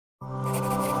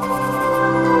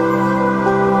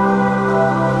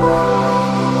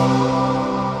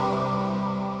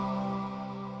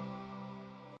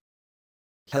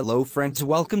Hello friends,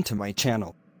 welcome to my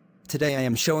channel. Today I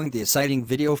am showing the exciting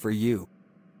video for you.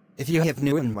 If you have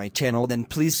new in my channel, then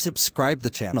please subscribe the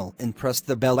channel and press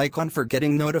the bell icon for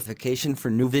getting notification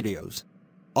for new videos.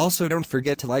 Also don't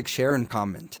forget to like, share and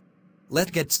comment.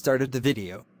 Let's get started the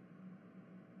video.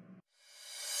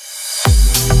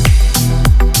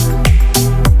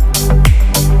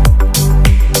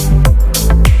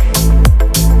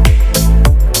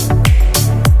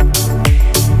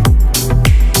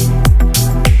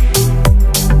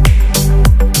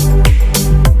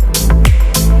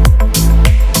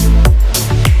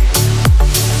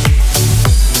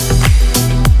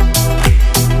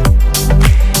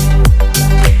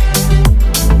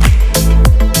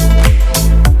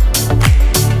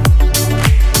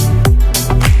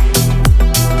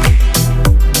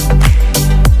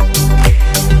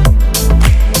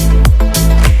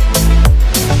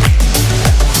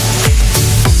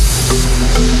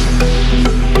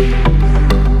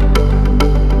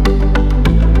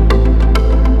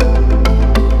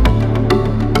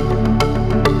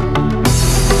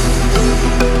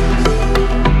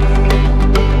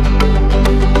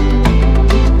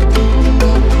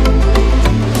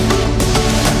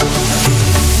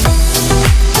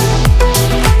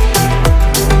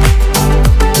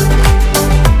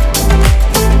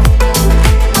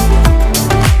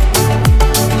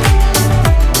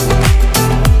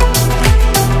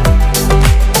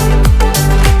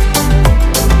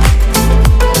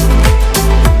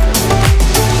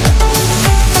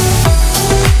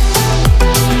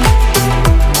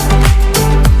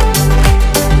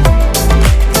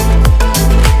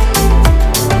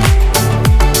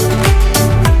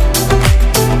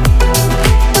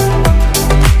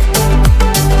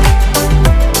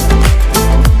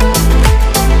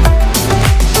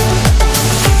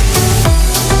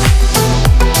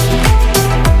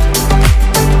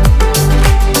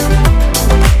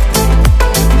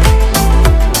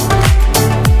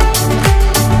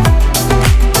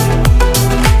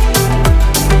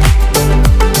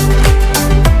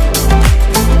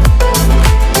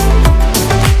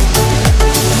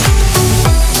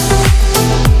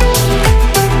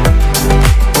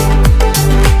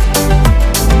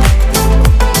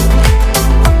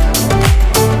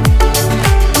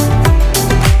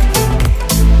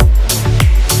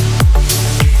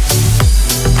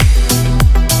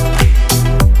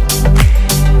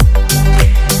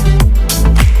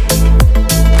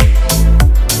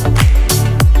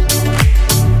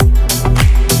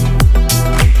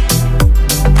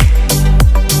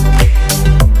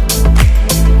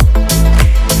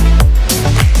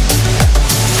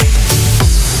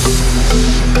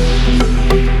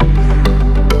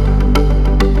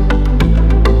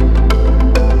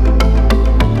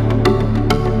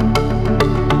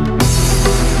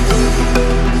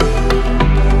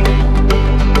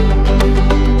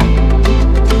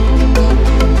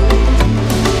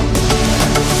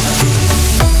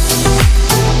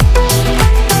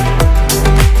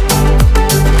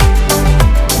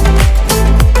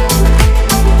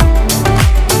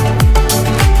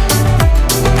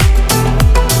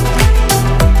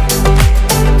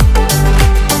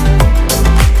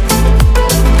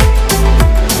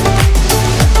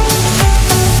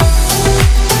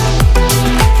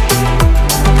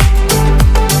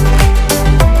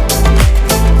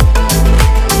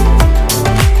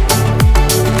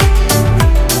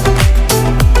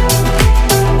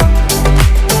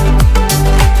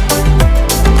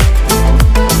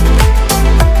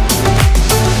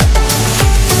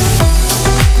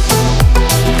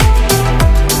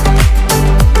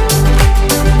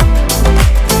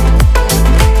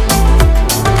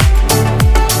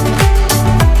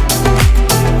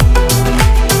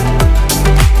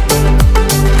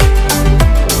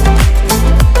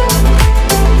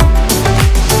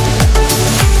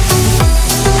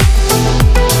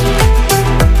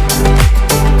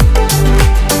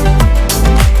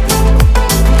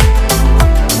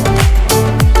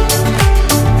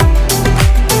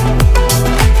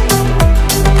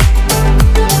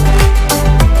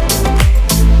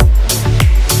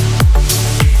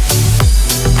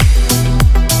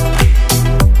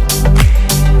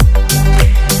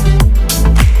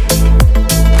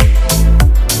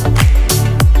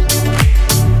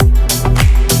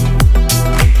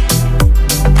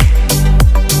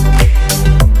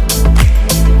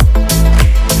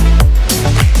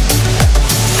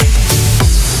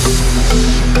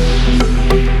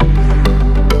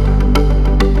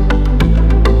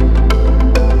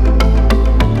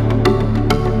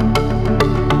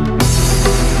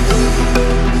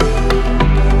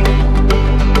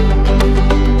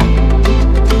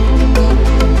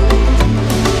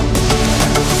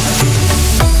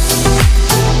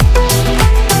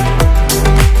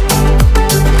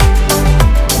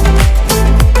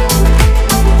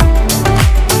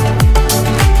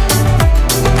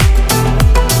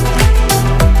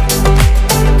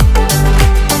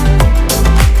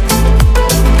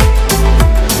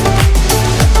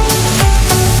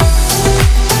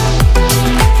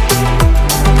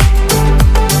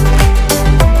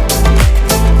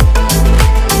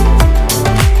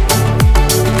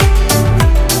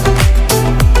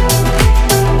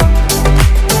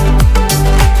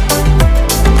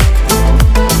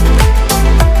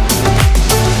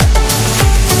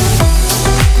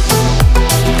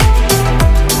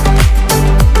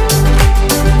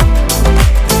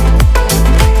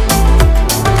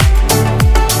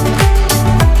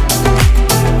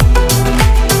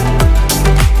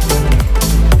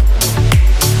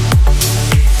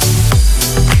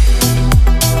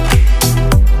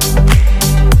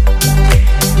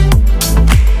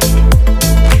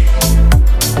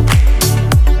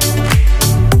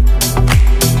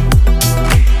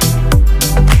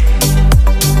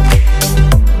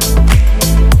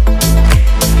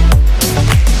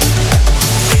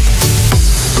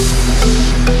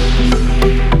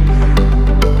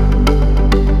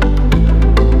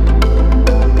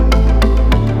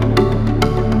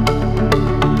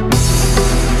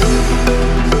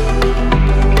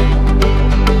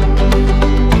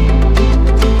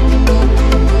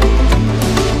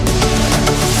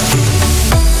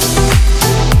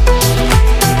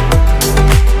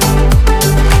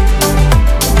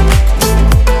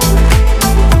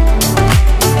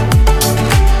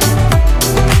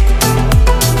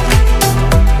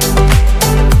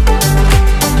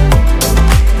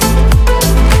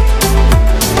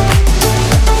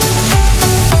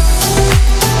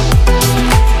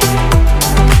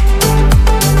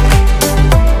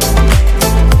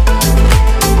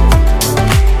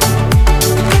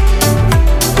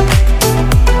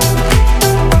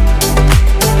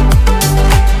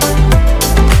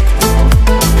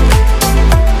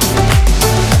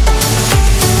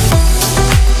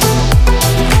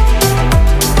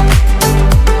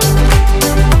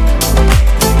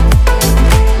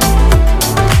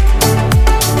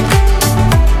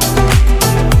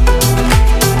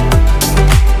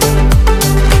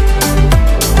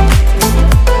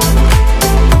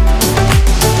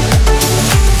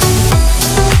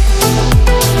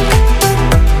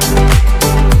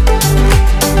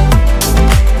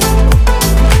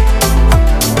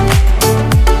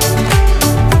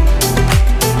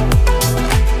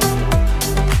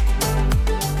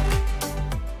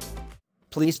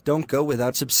 don't go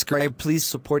without subscribe. Please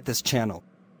support this channel.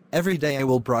 Every day I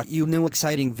will brought you new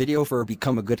exciting video for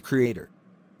become a good creator.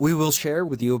 We will share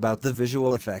with you about the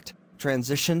visual effect,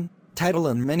 transition, title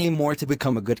and many more to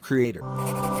become a good creator.